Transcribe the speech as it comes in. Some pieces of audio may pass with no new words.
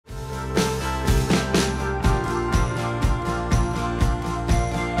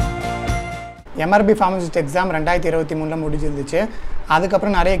MRB pharmacist exam 2023 முடிஞ்சிருந்துச்சு.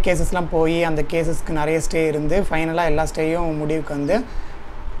 அதுக்கப்புறம் நிறைய கேசஸ்லாம் போய் அந்த கேசஸ்க்கு நிறைய ஸ்டே இருந்து ஃபைனலாக எல்லா ஸ்டேயும் முடிவுக்கு வந்து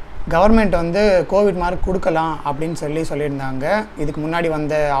கவர்மெண்ட் வந்து கோவிட் மார்க் கொடுக்கலாம் அப்படின்னு சொல்லியிருந்தாங்க. இதுக்கு முன்னாடி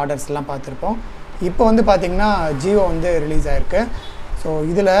வந்த ஆர்டர்ஸ்லாம் பார்த்துருப்போம். இப்போ வந்து பார்த்திங்கன்னா ஜியோ வந்து ரிலீஸ் ஆகிருக்கு. ஸோ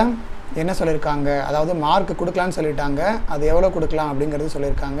இதில் என்ன சொல்லியிருக்காங்க, அதாவது மார்க் கொடுக்கலான்னு சொல்லிட்டாங்க. அது எவ்வளோ கொடுக்கலாம் அப்படிங்கிறது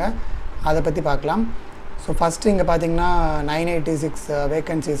சொல்லியிருக்காங்க. அதை பற்றி பார்க்கலாம். ஸோ ஃபஸ்ட்டு இங்கே பார்த்திங்கன்னா 986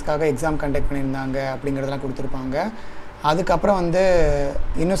 வேக்கன்சிஸ்க்காக எக்ஸாம் கண்டக்ட் பண்ணியிருந்தாங்க அப்படிங்கிறதெல்லாம் கொடுத்துருப்பாங்க. அதுக்கப்புறம் வந்து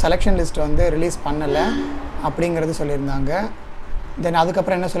இன்னும் செலெக்ஷன் லிஸ்ட் வந்து ரிலீஸ் பண்ணலை அப்படிங்கிறது சொல்லியிருந்தாங்க. தென்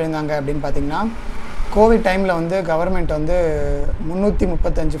அதுக்கப்புறம் என்ன சொல்லியிருந்தாங்க அப்படின்னு பார்த்திங்கன்னா, கோவிட் டைமில் வந்து கவர்மெண்ட் வந்து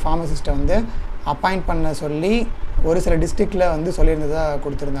 335 ஃபார்மசிஸ்ட்டை வந்து அப்பாயிண்ட் பண்ண சொல்லி ஒரு சில டிஸ்ட்ரிக்டில் வந்து சொல்லியிருந்ததாக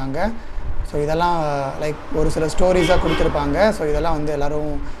கொடுத்துருந்தாங்க. ஸோ இதெல்லாம் லைக் ஒரு சில ஸ்டோரிஸாக கொடுத்துருப்பாங்க. ஸோ இதெல்லாம் வந்து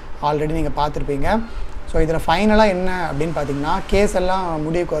எல்லோரும் ஆல்ரெடி நீங்கள் பார்த்துருப்பீங்க. ஸோ இதில் ஃபைனலாக என்ன அப்படின்னு பார்த்திங்கன்னா, கேஸ் எல்லாம்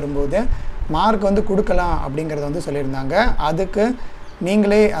முடிவுக்கு வரும்போது மார்க் வந்து கொடுக்கலாம் அப்படிங்கிறத வந்து சொல்லியிருந்தாங்க. அதுக்கு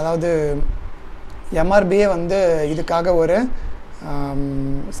நீங்களே அதாவது MRBயே வந்து இதுக்காக ஒரு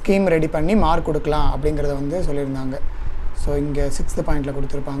ஸ்கீம் ரெடி பண்ணி மார்க் கொடுக்கலாம் அப்படிங்கிறத வந்து சொல்லியிருந்தாங்க. ஸோ இங்கே 6th பாயிண்டில்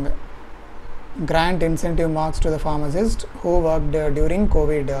கொடுத்துருப்பாங்க, grand incentive marks to the pharmacist who worked during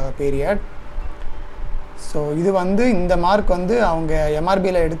Covid period. So இது வந்து இந்த மார்க் வந்து அவங்க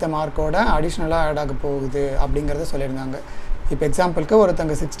MRBயில் எடுத்த மார்க்கோட அடிஷ்னலாக ஆட் ஆக போகுது அப்படிங்கிறத சொல்லியிருந்தாங்க. இப்போ எக்ஸாம்பிளுக்கு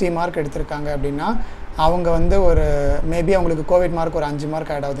ஒருத்தங்க 60 மார்க் எடுத்திருக்காங்க அப்படின்னா அவங்க வந்து ஒரு மேபி அவங்களுக்கு கோவிட் மார்க் ஒரு 5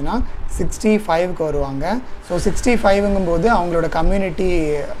 மார்க் ஆட் ஆகுதுன்னா 65க்கு வருவாங்க. ஸோ 65ங்கும்போது அவங்களோட கம்யூனிட்டி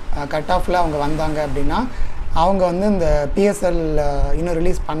கட் ஆஃபில் அவங்க வந்தாங்க அப்படின்னா அவங்க வந்து இந்த PSL இன்னும்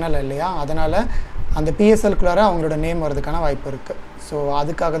ரிலீஸ் பண்ணலை இல்லையா, அதனால் அந்த PSLக்குள்ளார அவங்களோட நேம் வர்றதுக்கான வாய்ப்பு இருக்குது. ஸோ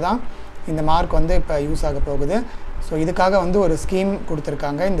அதுக்காக தான் இந்த மார்க் வந்து இப்போ யூஸ் ஆக போகுது. ஸோ இதுக்காக வந்து ஒரு ஸ்கீம்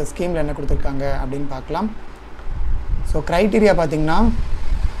கொடுத்துருக்காங்க. இந்த ஸ்கீமில் என்ன கொடுத்துருக்காங்க அப்படின்னு பார்க்கலாம். ஸோ க்ரைட்டீரியா பார்த்திங்கன்னா,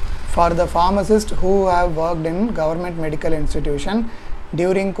 for the pharmacist who have worked in government medical institution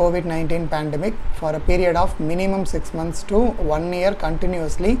during COVID-19 pandemic for a period of minimum 6 months to 1 year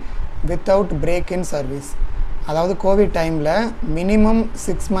continuously without break in service. அதாவது கோவிட் டைமில் மினிமம்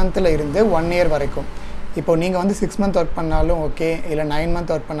 6 monthல இருந்து 1 year வரைக்கும். இப்போ நீங்கள் வந்து 6 month work பண்ணாலும் okay, இல்லை 9 month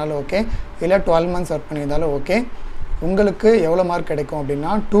work பண்ணாலும் ஓகே, இல்லை 12 months ஒர்க் பண்ணியிருந்தாலும் ஓகே, உங்களுக்கு எவ்வளோ மார்க் கிடைக்கும்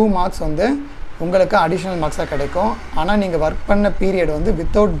அப்படின்னா 2 marks வந்து உங்களுக்கு அடிஷ்னல் மார்க்ஸாக கிடைக்கும். ஆனால் நீங்கள் ஒர்க் பண்ண பீரியட் வந்து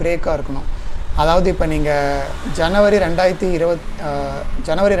வித்தவுட் பிரேக்காக இருக்கணும். அதாவது இப்போ நீங்கள் ஜனவரி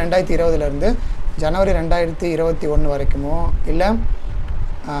 2020லேருந்து ஜனவரி 2021 வரைக்குமோ, இல்லை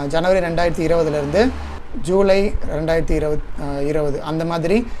ஜனவரி 2020லேருந்து ஜூலை 2020 அந்த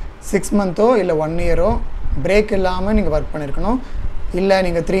மாதிரி 6 monthோ இல்லை 1 yearோ பிரேக் இல்லாமல் நீங்கள் ஒர்க் பண்ணியிருக்கணும். இல்லை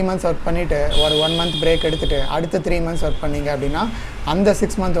நீங்கள் 3 months ஒர்க் பண்ணிவிட்டு ஒரு 1 month பிரேக் எடுத்துகிட்டு அடுத்த 3 months ஒர்க் பண்ணிங்க அப்படின்னா அந்த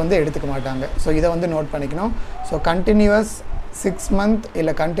 6 month வந்து எடுத்துக்க மாட்டாங்க. ஸோ இதை வந்து நோட் பண்ணிக்கணும். ஸோ கண்டினியூவஸ் 6 month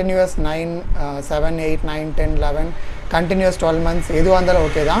இல்லை கண்டினியூவஸ் 9, 7, 8, 9, 10, 11 கண்டினியூஸ் 12 months எதுவாக இருந்தாலும்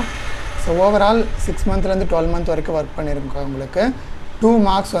ஓகே தான். ஸோ ஓவரால் 6 monthலேருந்து 12 month வரைக்கும் ஒர்க் பண்ணியிருக்கவங்களுக்கு 2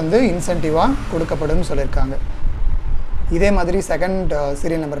 marks வந்து இன்சென்டிவாக கொடுக்கப்படும் சொல்லியிருக்காங்க. இதே மாதிரி செகண்ட்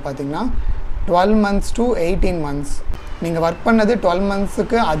சீரியல் நம்பர் பார்த்திங்கன்னா 12 months to 18 months. நீங்கள் ஒர்க் பண்ணது 12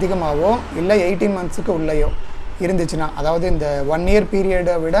 monthsக்கு அதிகமாகவோ இல்லை 18 monthsக்கு உள்ளேயோ இருந்துச்சுன்னா, அதாவது இந்த 1 year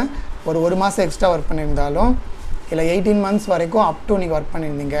பீரியடை விட ஒரு மாதம் எக்ஸ்ட்ரா ஒர்க் பண்ணியிருந்தாலும் இல்லை 18 months வரைக்கும் அப் டு நீங்கள் ஒர்க்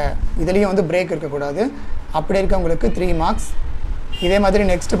பண்ணியிருந்தீங்க, இதுலேயும் வந்து பிரேக் இருக்கக்கூடாது, அப்படி இருக்கவங்களுக்கு 3 marks. இதே மாதிரி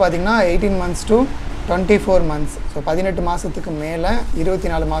நெக்ஸ்ட்டு பார்த்திங்கன்னா 18 months to 24 months. ஸோ 18 மாதத்துக்கு மேலே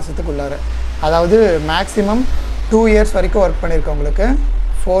 24 மாதத்துக்கு உள்ளார, அதாவது மேக்ஸிமம் 2 years வரைக்கும் ஒர்க் பண்ணியிருக்கவங்களுக்கு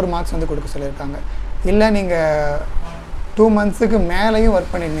 4 marks வந்து கொடுக்க சொல்லியிருக்காங்க. இல்லை நீங்கள் 2 monthsக்கு மேலேயும்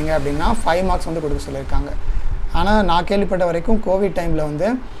ஒர்க் பண்ணியிருந்தீங்க அப்படின்னா 5 marks வந்து கொடுக்க சொல்லியிருக்காங்க. ஆனால் நான் கேள்விப்பட்ட வரைக்கும் கோவிட் டைமில் வந்து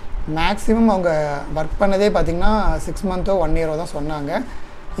மேக்ஸிமம் அவங்க ஒர்க் பண்ணதே பார்த்திங்கன்னா 6 monthோ 1 yearோ தான் சொன்னாங்க.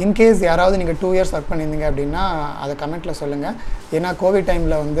 இன்கேஸ் யாராவது நீங்கள் 2 years ஒர்க் பண்ணியிருந்தீங்க அப்படின்னா அதை கமெண்ட்டில் சொல்லுங்கள். ஏன்னா கோவிட்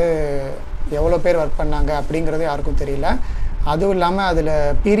டைமில் வந்து எவ்வளோ பேர் ஒர்க் பண்ணாங்க அப்படிங்கிறது யாருக்கும் தெரியல. அதுவும் இல்லாமல் அதில்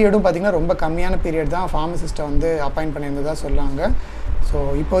பீரியடும் பார்த்திங்கன்னா ரொம்ப கம்மியான பீரியட் தான் ஃபார்மசிஸ்ட்டை வந்து அப்பாயிண்ட் பண்ணியிருந்ததாக சொன்னாங்க. ஸோ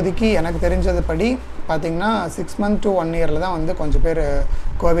இப்போதைக்கு எனக்கு தெரிஞ்சது படி பார்த்திங்கன்னா 6 month to 1 yearல தான் வந்து கொஞ்சம் பேர்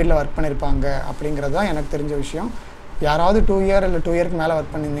கோவிடில் ஒர்க் பண்ணியிருப்பாங்க அப்படிங்கிறது தான் எனக்கு தெரிஞ்ச விஷயம். யாராவது 2 year இல்லை 2 yearக்கு மேலே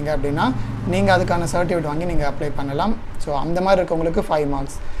ஒர்க் பண்ணியிருந்தீங்க அப்படின்னா நீங்கள் அதுக்கான சர்டிஃபிகேட் வாங்கி நீங்கள் அப்ளை பண்ணலாம். ஸோ அந்த மாதிரி இருக்கவங்களுக்கு 5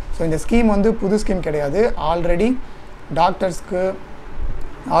 marks. ஸோ இந்த ஸ்கீம் வந்து புது ஸ்கீம் கிடையாது. ஆல்ரெடி டாக்டர்ஸ்க்கு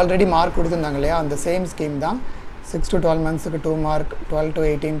ஆல்ரெடி மார்க் கொடுத்துருந்தாங்க இல்லையா, அந்த சேம் ஸ்கீம் தான். 6 to 12 monthsக்கு 2 mark, 12 to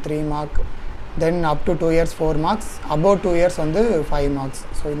 18 3 mark, then up to 2 years 4 marks, above 2 years வந்து 5 marks.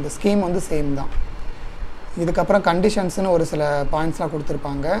 ஸோ இந்த ஸ்கீம் வந்து சேம் தான். இதுக்கப்புறம் கண்டிஷன்ஸ்னு ஒரு சில பாயிண்ட்ஸ்லாம்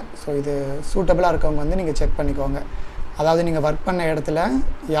கொடுத்துருப்பாங்க. ஸோ இது சூட்டபிளாக இருக்கவங்க வந்து நீங்கள் செக் பண்ணிக்கோங்க. அதாவது நீங்கள் ஒர்க் பண்ண இடத்துல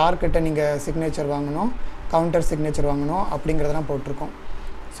யார்கிட்ட நீங்கள் சிக்னேச்சர் வாங்கணும், கவுண்டர் சிக்னேச்சர் வாங்கணும் அப்படிங்கிறதெல்லாம் போட்டிருக்கோம்.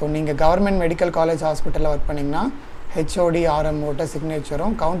 ஸோ நீங்கள் கவர்மெண்ட் மெடிக்கல் காலேஜ் ஹாஸ்பிட்டலில் ஒர்க் பண்ணிங்கன்னா ஹெச்ஓடி ஆர்எம்ஓட்ட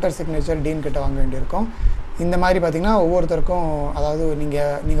சிக்னேச்சரும் கவுண்டர் சிக்னேச்சர் டீன் கிட்ட வாங்க வேண்டியிருக்கும். இந்த மாதிரி பார்த்திங்கன்னா ஒவ்வொருத்தருக்கும் அதாவது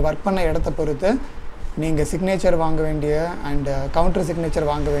நீங்கள் ஒர்க் பண்ண இடத்த பொறுத்து நீங்கள் சிக்னேச்சர் வாங்க வேண்டிய அண்ட் கவுண்டர் சிக்னேச்சர்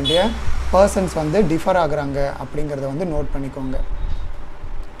வாங்க வேண்டிய பர்சன்ஸ் வந்து டிஃபர் ஆகுறாங்க அப்படிங்கிறத வந்து நோட் பண்ணிக்கோங்க.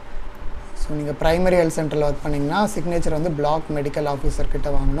 ஸோ நீங்கள் ப்ரைமரி ஹெல்த் சென்டரில் ஒர்க் பண்ணிங்கன்னா சிக்னேச்சர் வந்து பிளாக் மெடிக்கல் ஆஃபீஸர் கிட்ட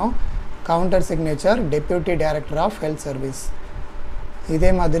வாங்கணும். Counter signature deputy director of health service. இதே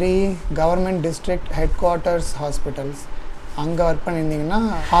மாதிரி government district head quarters hospitals அங்கே ஒர்க் பண்ணியிருந்தீங்கன்னா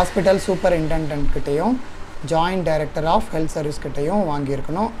ஹாஸ்பிட்டல் சூப்பரிண்டெண்டன்ட் கிட்டேயும் joint director of health service கிட்டேயும்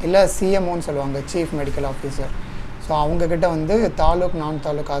வாங்கியிருக்கணும். இல்லை சிஎம்ஓன்னு சொல்லுவாங்க, சீஃப் மெடிக்கல் ஆஃபீஸர். ஸோ அவங்கக்கிட்ட வந்து தாலுக் நான்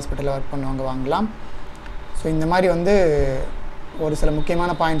தாலுக் ஹாஸ்பிட்டலில் ஒர்க் பண்ணுவாங்க வாங்கலாம். ஸோ இந்த மாதிரி வந்து ஒரு சில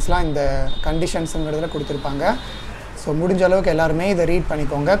முக்கியமான பாயிண்ட்ஸ்லாம் இந்த கண்டிஷன்ஸுங்கிறதுல கொடுத்துருப்பாங்க. ஸோ முடிஞ்ச அளவுக்கு எல்லாருமே இதை ரீட்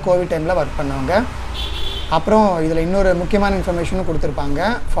பண்ணிக்கோங்க கோவிட் டைமில் ஒர்க் பண்ணுவாங்க. அப்புறம் இதில் இன்னொரு முக்கியமான இன்ஃபர்மேஷனும் கொடுத்துருப்பாங்க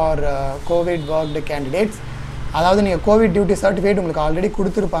ஃபார் கோவிட் ஒர்க்டு கேண்டிடேட்ஸ். அதாவது நீங்கள் கோவிட் டியூட்டி சர்டிஃபிகேட் உங்களுக்கு ஆல்ரெடி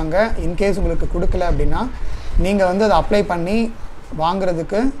கொடுத்துருப்பாங்க. இன்கேஸ் உங்களுக்கு கொடுக்கல அப்படின்னா நீங்கள் வந்து அதை அப்ளை பண்ணி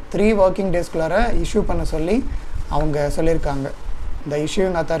வாங்குறதுக்கு 3 ஒர்க்கிங் டேஸ்க்குள்ளார இஷ்யூ பண்ண சொல்லி அவங்க சொல்லியிருக்காங்க. The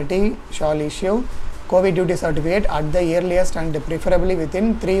issuing authority shall issue COVID duty certificate at the earliest and preferably within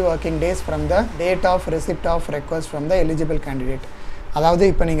 3 working days from the date of receipt of request from the eligible candidate. அதாவது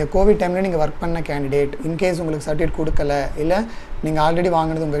இப்போ நீங்கள் கோவிட் டைமில் நீங்கள் ஒர்க் பண்ண கேண்டிடேட் இன்கேஸ் உங்களுக்கு certificate கொடுக்கல, இல்லை நீங்கள் ஆல்ரெடி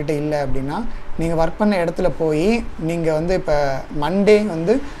வாங்கினது உங்கள்கிட்ட இல்லை அப்படின்னா நீங்கள் ஒர்க் பண்ண இடத்துல போய் நீங்கள் வந்து இப்போ மண்டே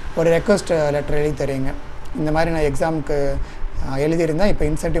வந்து ஒரு ரெக்வஸ்ட் லெட்டர் எழுதி தரீங்க. இந்த மாதிரி நான் எக்ஸாமுக்கு எழுதியிருந்தேன், இப்போ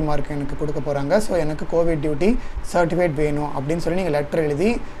இன்சென்டிவ் மார்க் எனக்கு கொடுக்க போகிறாங்க, ஸோ எனக்கு கோவிட் டியூட்டி சர்டிஃபிகேட் வேணும் அப்படின்னு சொல்லி நீங்கள் லெட்டர் எழுதி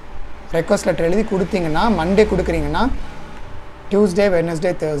ரெக்வஸ்ட் லெட்டர் எழுதி கொடுத்தீங்கன்னா Monday கொடுக்குறீங்கன்னா Tuesday,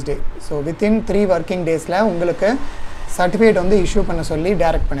 Wednesday, Thursday, so within 3 working டேஸில் உங்களுக்கு சர்டிஃபிகேட் வந்து இஷ்யூ பண்ண சொல்லி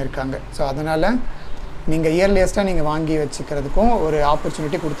டைரக்ட் பண்ணியிருக்காங்க. ஸோ அதனால் நீங்கள் இயர்லியஸ்ட்டாக நீங்கள் வாங்கி வச்சுக்கிறதுக்கும் ஒரு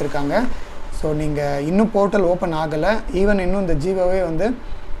ஆப்பர்ச்சுனிட்டி கொடுத்துருக்காங்க. ஸோ நீங்கள் இன்னும் போர்ட்டல் ஓப்பன் ஆகலை, ஈவன் இன்னும் இந்த ஜியோவே வந்து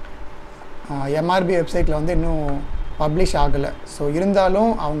எம்ஆர்பி வெப்சைட்டில் வந்து இன்னும் பப்ளிஷ் ஆகலை. ஸோ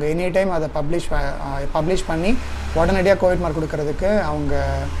இருந்தாலும் அவங்க எனி டைம் அதை பப்ளிஷ் பண்ணி உடனடியாக கோவிட் மார்க் கொடுக்கறதுக்கு அவங்க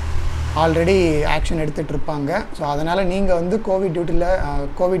ஆல்ரெடி ஆக்ஷன் எடுத்துகிட்டு இருப்பாங்க. ஸோ அதனால் நீங்கள் வந்து கோவிட்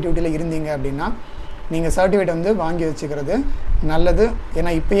டியூட்டியில் இருந்தீங்க அப்படின்னா நீங்கள் சர்டிஃபிகேட் வந்து வாங்கி வச்சுக்கிறது நல்லது.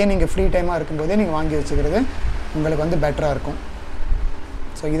 ஏன்னா இப்போயே நீங்கள் ஃப்ரீ டைமாக இருக்கும்போதே நீங்கள் வாங்கி வச்சுக்கிறது உங்களுக்கு வந்து பெட்டராக இருக்கும்.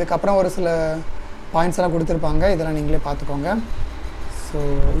 ஸோ இதுக்கப்புறம் ஒரு சில பாயிண்ட்ஸ் எல்லாம் கொடுத்துருப்பாங்க, இதெல்லாம் நீங்களே பார்த்துக்கோங்க. ஸோ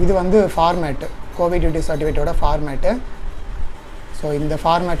இது வந்து format, Covid duty சர்டிஃபிகேட்டோட format. So இந்த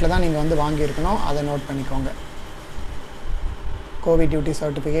ஃபார்மேட்டில் தான் நீங்கள் வந்து வாங்கியிருக்கணும், அதை நோட் பண்ணிக்கோங்க. கோவிட் டியூட்டி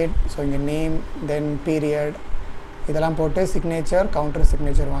சர்டிஃபிகேட், ஸோ இங்கே நேம், தென் பீரியட் இதெல்லாம் போட்டு சிக்னேச்சர், கவுண்டர்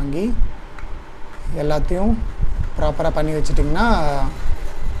சிக்னேச்சர் வாங்கி எல்லாத்தையும் ப்ராப்பராக பண்ணி வச்சிட்டிங்கன்னா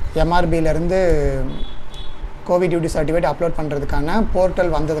எம்ஆர்பியிலேருந்து கோவிட் டியூட்டி சர்டிஃபிகேட் அப்லோட் பண்ணுறதுக்கான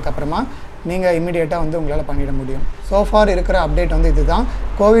போர்ட்டல் வந்ததுக்கப்புறமா நீங்கள் இமீடியட்டாக வந்து உங்களால் பண்ணிட முடியும். ஸோஃபார் இருக்கிற அப்டேட் வந்து இது தான்.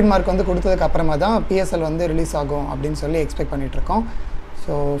 கோவிட் மார்க் வந்து கொடுத்ததுக்கப்புறமா தான் பிஎஸ்எல் வந்து ரிலீஸ் ஆகும் அப்படின்னு சொல்லி எக்ஸ்பெக்ட் பண்ணிகிட்ருக்கோம்.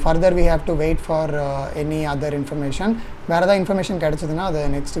 So further we have to wait for any other information. வேறு ஏதாவது இன்ஃபர்மேஷன் கிடச்சிதுன்னா அதை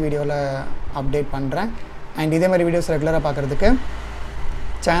நெக்ஸ்ட் வீடியோவில் அப்டேட் பண்ணுறேன். அண்ட் இதே மாதிரி வீடியோஸ் ரெகுலராக பார்க்குறதுக்கு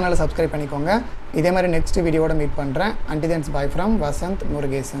சேனலை சப்ஸ்கிரைப் பண்ணிக்கோங்க. இதே மாதிரி நெக்ஸ்ட் வீடியோவோட மீட் பண்ணுறேன். Until then by from Vasanth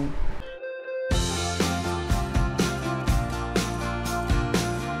Murugesan.